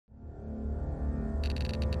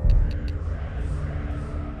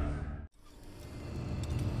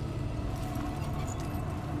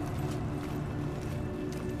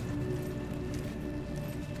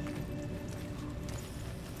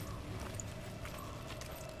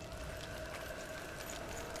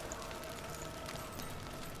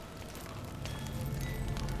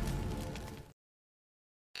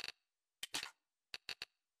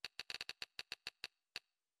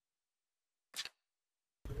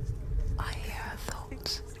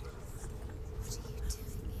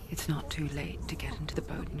It's not too late to get into the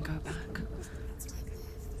boat and go back.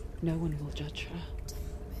 No one will judge her.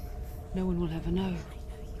 No one will ever know.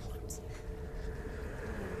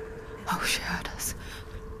 Oh, she heard us.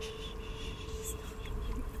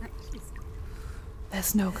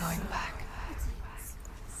 There's no going back.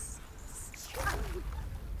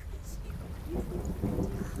 You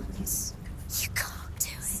can't do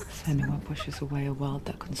it. Senua pushes away a world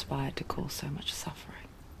that conspired to cause so much suffering.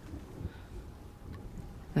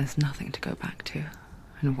 There's nothing to go back to,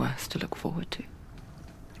 and worse to look forward to.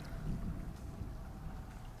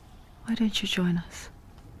 Why don't you join us?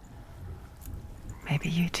 Maybe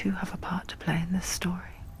you too have a part to play in this story.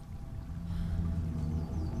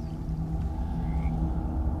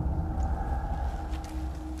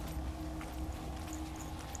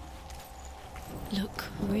 Look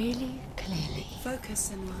really clearly.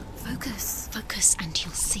 Focus, Senua. Focus. Focus and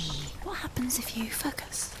you'll see. What happens if you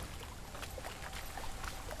focus?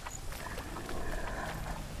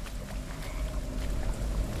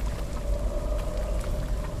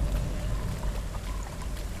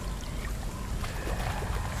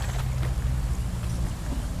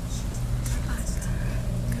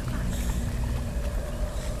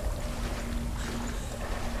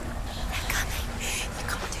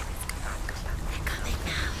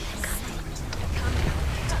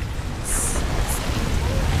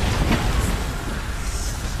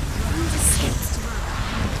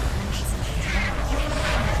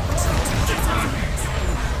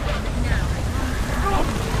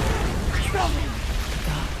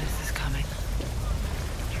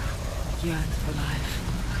 Yearns for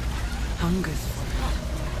life, hungers for it,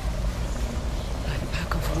 like a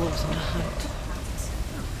pack of wolves on a hunt.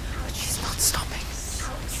 But she's not stopping.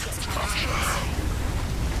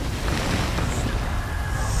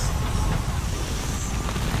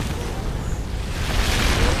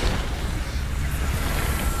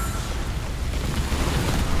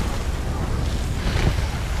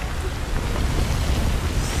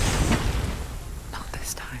 Not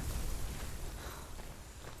this time.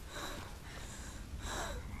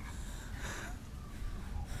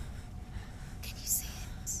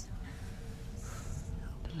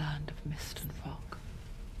 Land of mist and fog.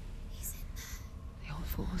 The old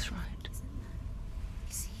fool was right.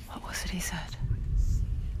 What was it he said?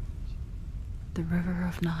 The river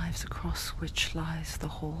of knives across which lies the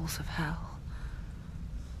halls of hell.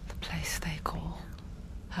 The place they call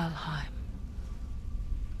Helheim.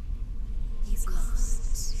 He's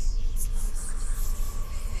lost. He's lost.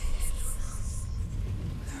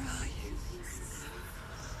 Where are you?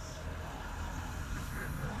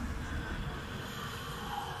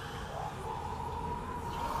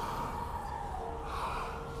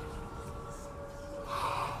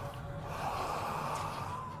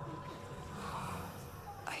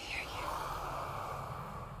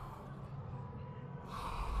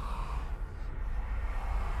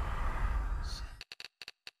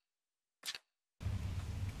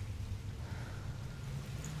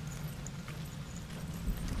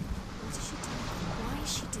 Why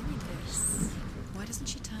is she doing this? Why doesn't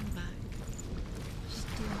she turn back? She's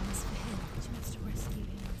doing this for him. She wants to rescue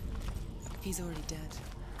him. He's already dead.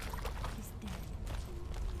 He's dead.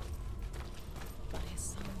 But his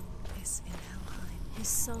soul is in Helheim. His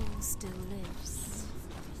soul still lives.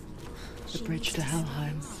 The She bridge needs to see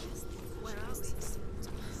Helheim. Where are we?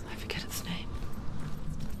 I forget its name.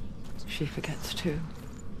 She forgets too.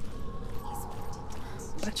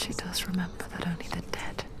 But she does remember that only the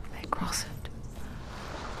dead may cross it.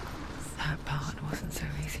 That part wasn't so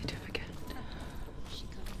easy to forget.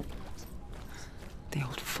 The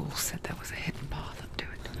old fool said there was a hidden path up to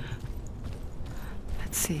it.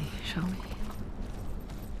 Let's see, shall we?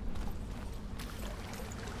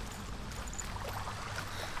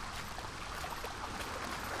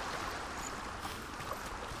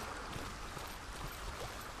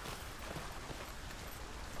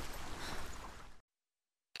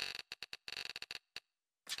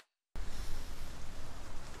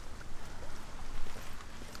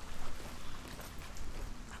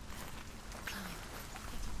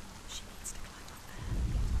 She needs to climb up there.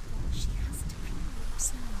 She has to climb.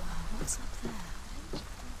 Senua, what's up there?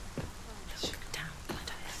 Look down,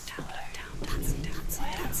 down.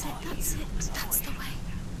 That's it, that's it. That's the way.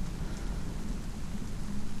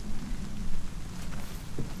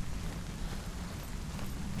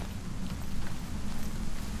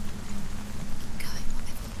 Keep going,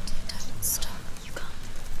 whatever you do, don't stop. You can't.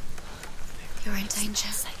 You're in danger.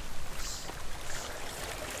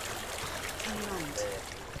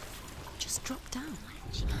 Just drop down.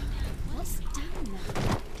 What's down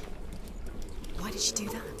there? Why did she do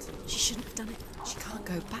that? She shouldn't have done it. She can't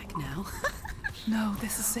go back now. No,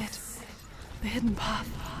 this is it. The hidden path.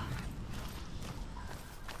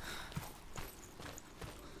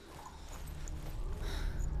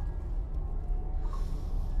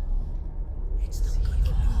 It's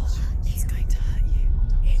going to hurt you.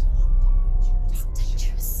 It's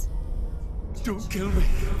dangerous. Don't kill me.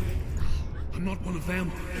 I'm not one of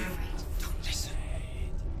them. Don't listen.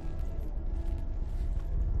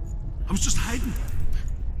 I was just hiding.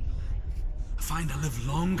 I find I live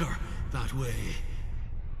longer that way.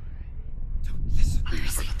 Don't listen. I'll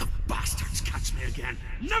never let the bastards catch me again.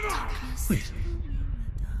 Never! Wait.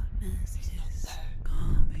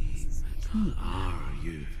 Who are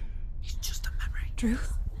you? It's just a memory. Drew?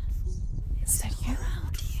 Is that you?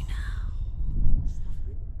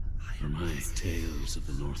 For my tales of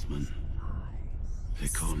the Northmen, they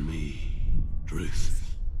call me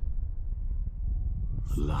Druth.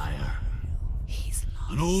 A liar. He's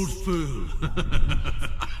lost. An old fool.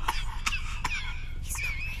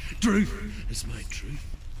 Truth is my truth.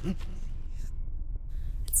 Huh?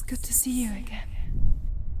 It's good to see you again.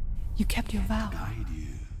 You kept your vow. Guide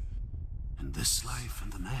you in this life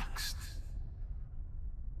and the next.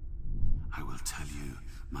 I will tell you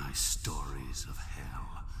my stories of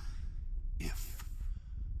hell, if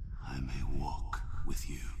I may walk with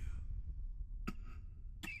you.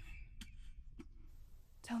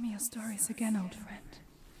 Tell me your stories again, old friend.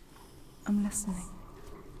 I'm listening.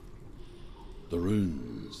 The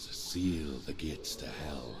runes seal the gates to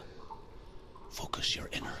hell. Focus your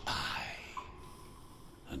inner eye,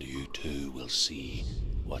 and you too will see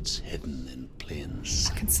what's hidden in plain I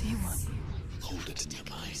sight. can see one. Hold it in your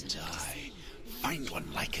mind's eye. Find one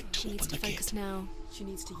like it to She open needs the to focus gate. now. She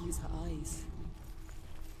needs to use her eyes.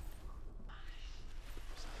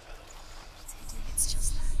 It's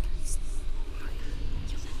just that.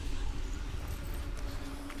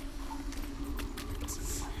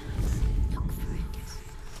 Look for it.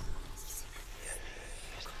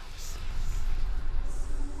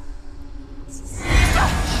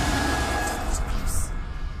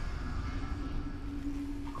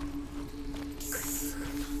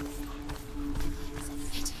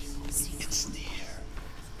 It's near.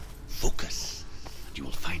 Focus, and you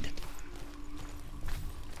will find it.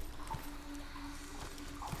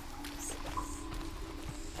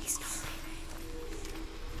 He's not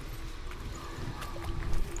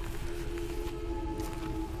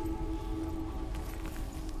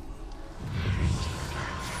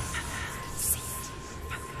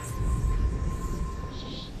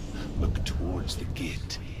Look towards the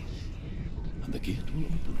gate, and the gate will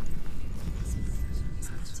open.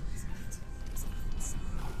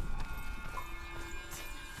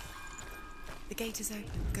 The gate is open.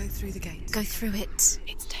 Go through the gate. Go through it.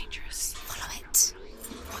 It's dangerous. Follow it.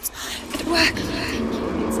 What's behind It worked!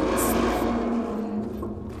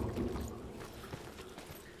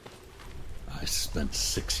 I spent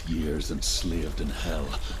 6 years enslaved in hell,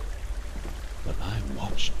 but I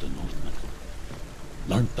watched the Northmen,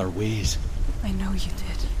 learnt their ways. I know you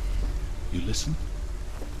did. You listened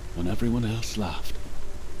when everyone else laughed.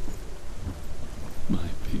 My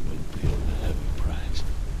people paid a heavy price.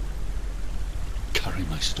 Carry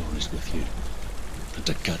my stories with you, and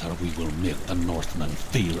together we will make the Northmen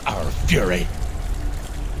feel our fury.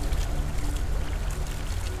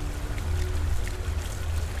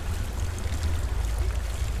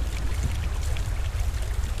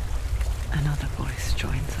 Another voice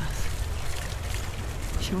joins us.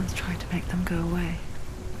 She once tried to make them go away.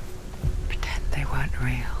 Pretend they weren't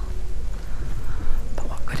real. But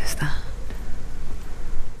what good is that?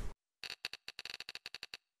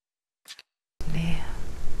 Near.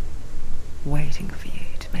 Waiting for you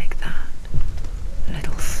to make that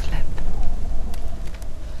little slip.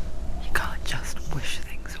 You can't just wish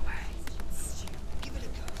things away.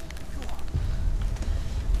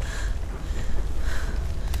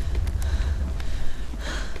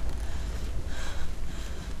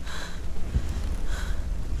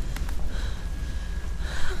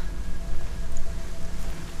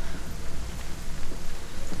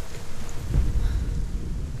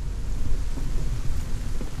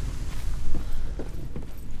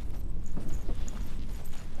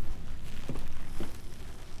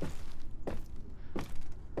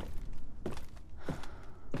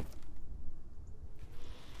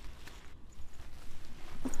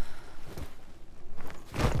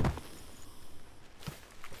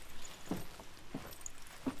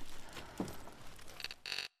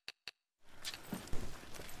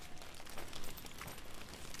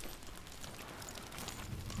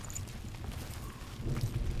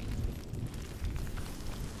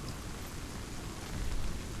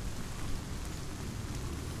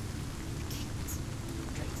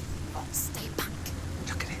 Stay back.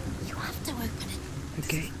 The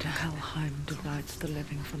gate to Helheim divides the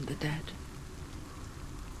living from the dead.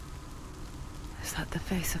 Is that the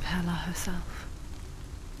face of Hela herself?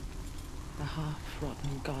 The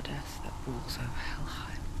half-rotten goddess that rules over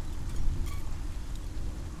Helheim.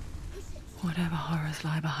 Whatever horrors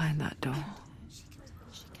lie behind that door,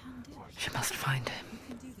 she must find him.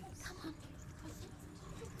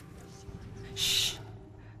 Shh.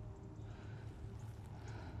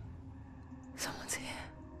 Someone's here.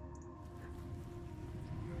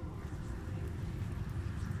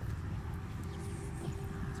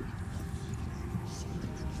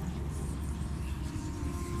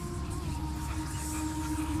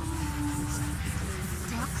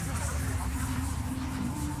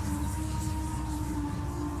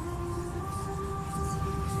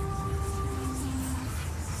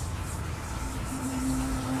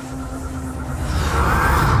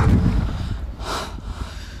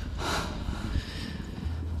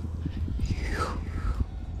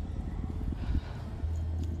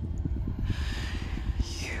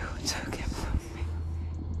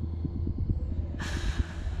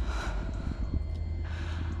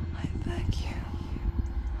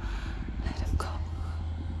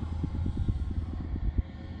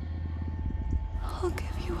 I'll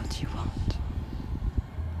give you what you want.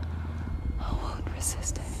 I won't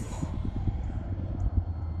resist anymore.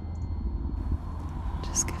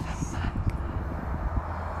 Just give him back.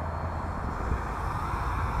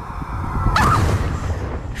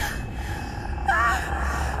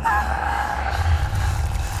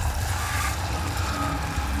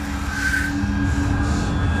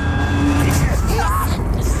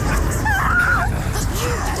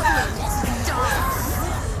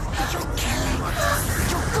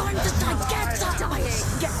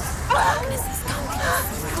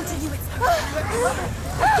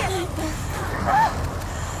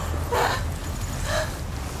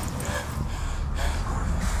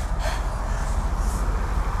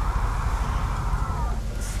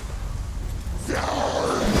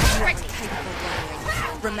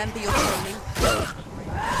 Remember your training.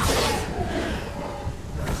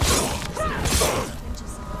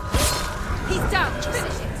 He's down.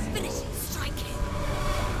 Finish it. Strike him.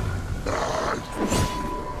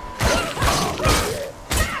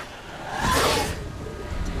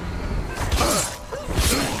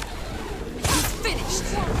 He's finished.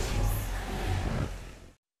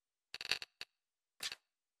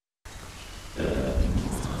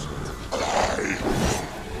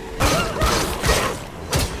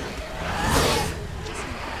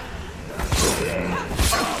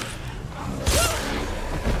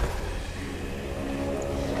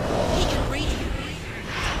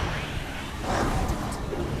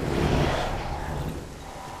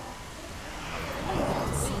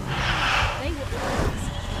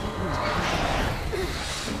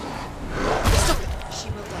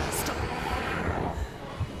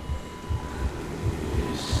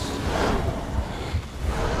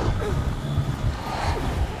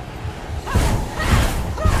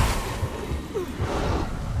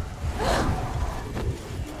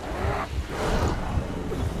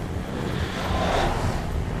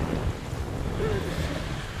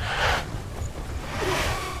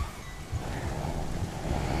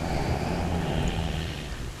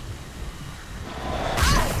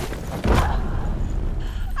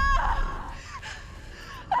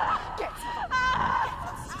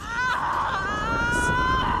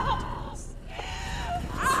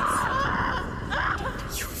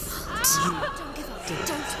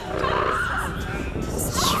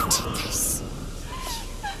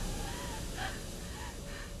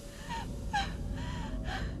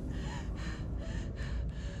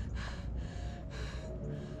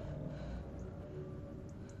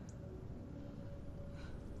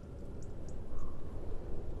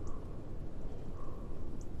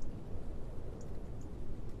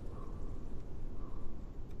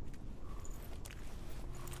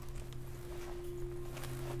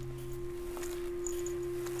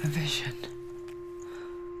 A vision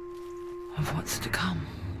of what's to come.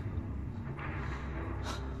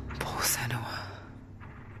 Poor Senua.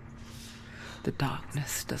 The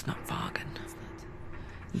darkness does not bargain.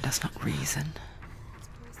 It does not reason.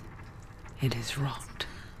 It is rot.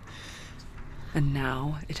 And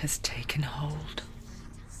now it has taken hold.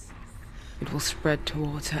 It will spread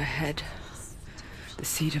towards her head, the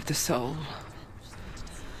seat of the soul,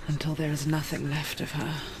 until there is nothing left of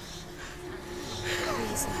her.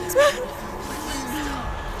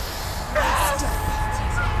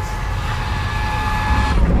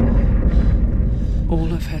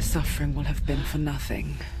 All of her suffering will have been for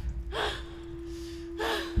nothing.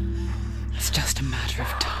 It's just a matter of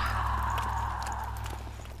time.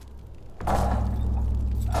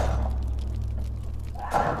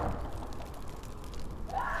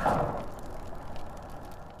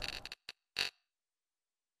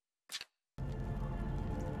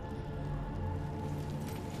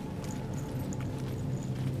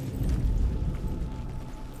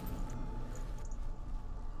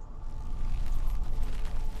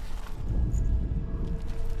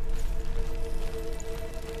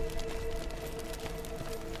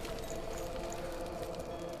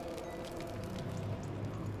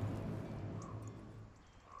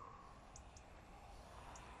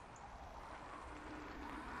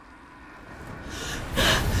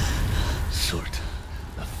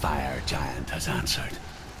 giant has answered.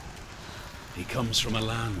 He comes from a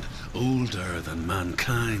land older than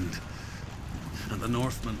mankind, and the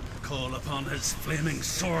Northmen call upon his flaming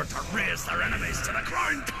sword to raise their enemies to the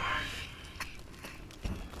ground.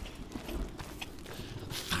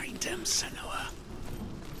 Find him, Senua,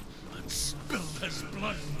 and spill his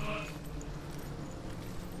blood.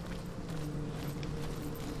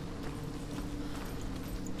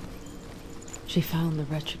 She found the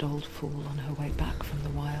wretched old fool on her way back from the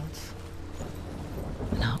wilds.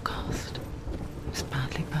 An outcast. He was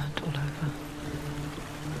badly burnt all over.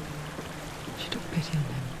 She took pity on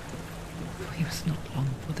him, for he was not long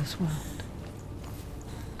for this world.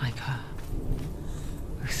 Like her,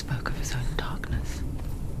 who spoke of his own darkness.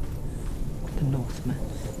 The Northmen.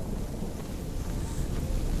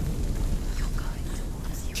 You're going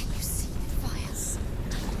towards you. You see the fires.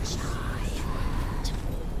 Shy.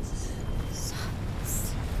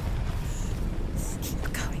 Suns. Keep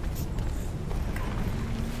going.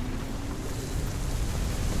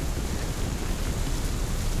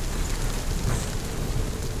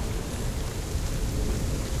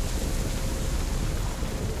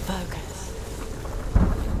 Focus.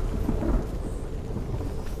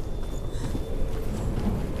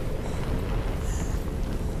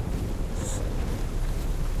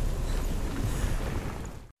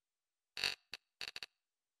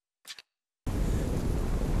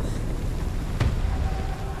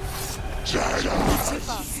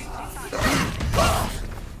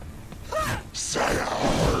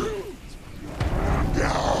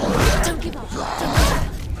 Don't give up. Don't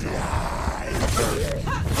give up.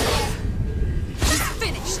 He's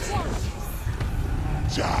finished.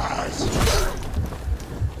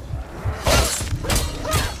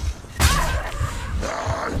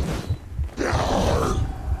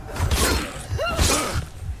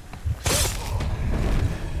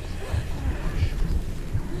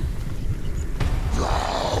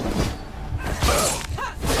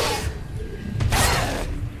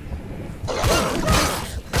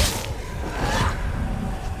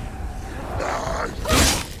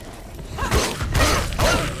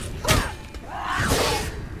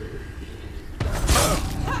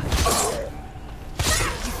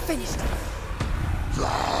 Finished.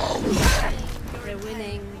 You're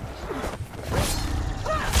winning.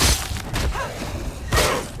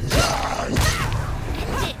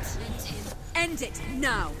 End it. End it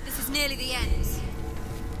now. This is nearly the end.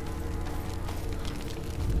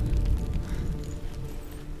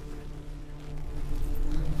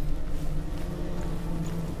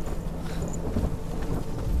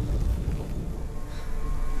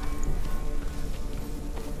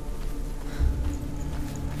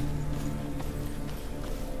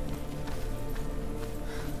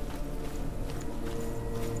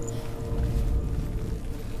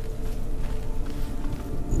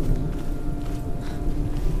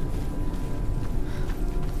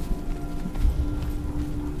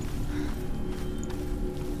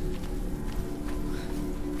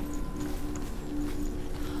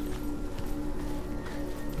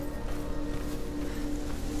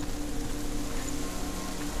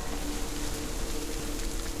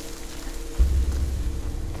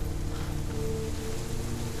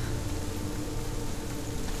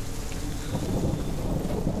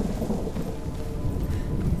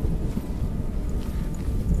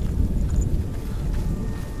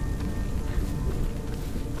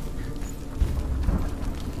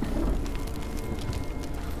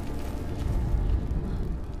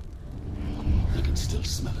 Still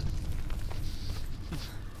smell it.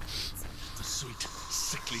 The sweet,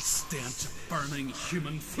 sickly stench of burning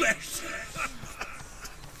human flesh.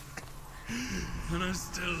 And I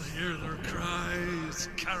still hear their cries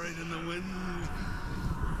carried in the wind.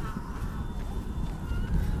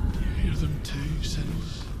 You hear them too,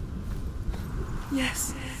 Senua?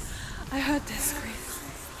 Yes, I heard their screams,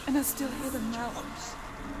 and I still hear them now.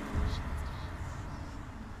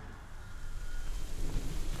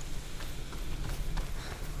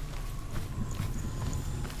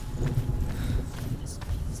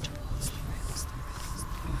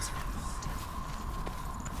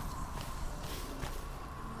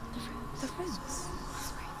 The runes.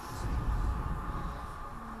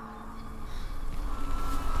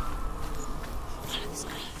 Follow the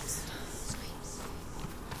screams.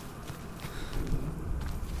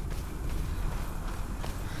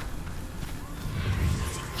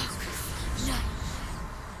 No.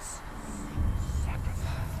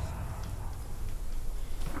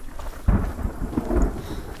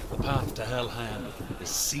 The path to Hellhand is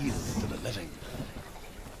sealed to the living,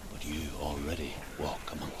 but you already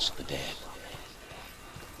walk amongst the dead.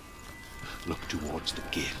 Look towards the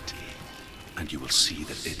gate and you will see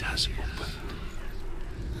that it has opened.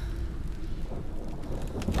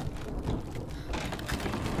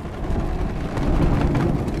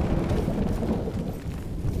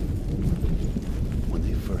 When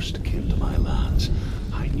they first came to my lands,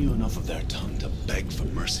 I knew enough of their tongue to beg for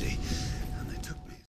mercy,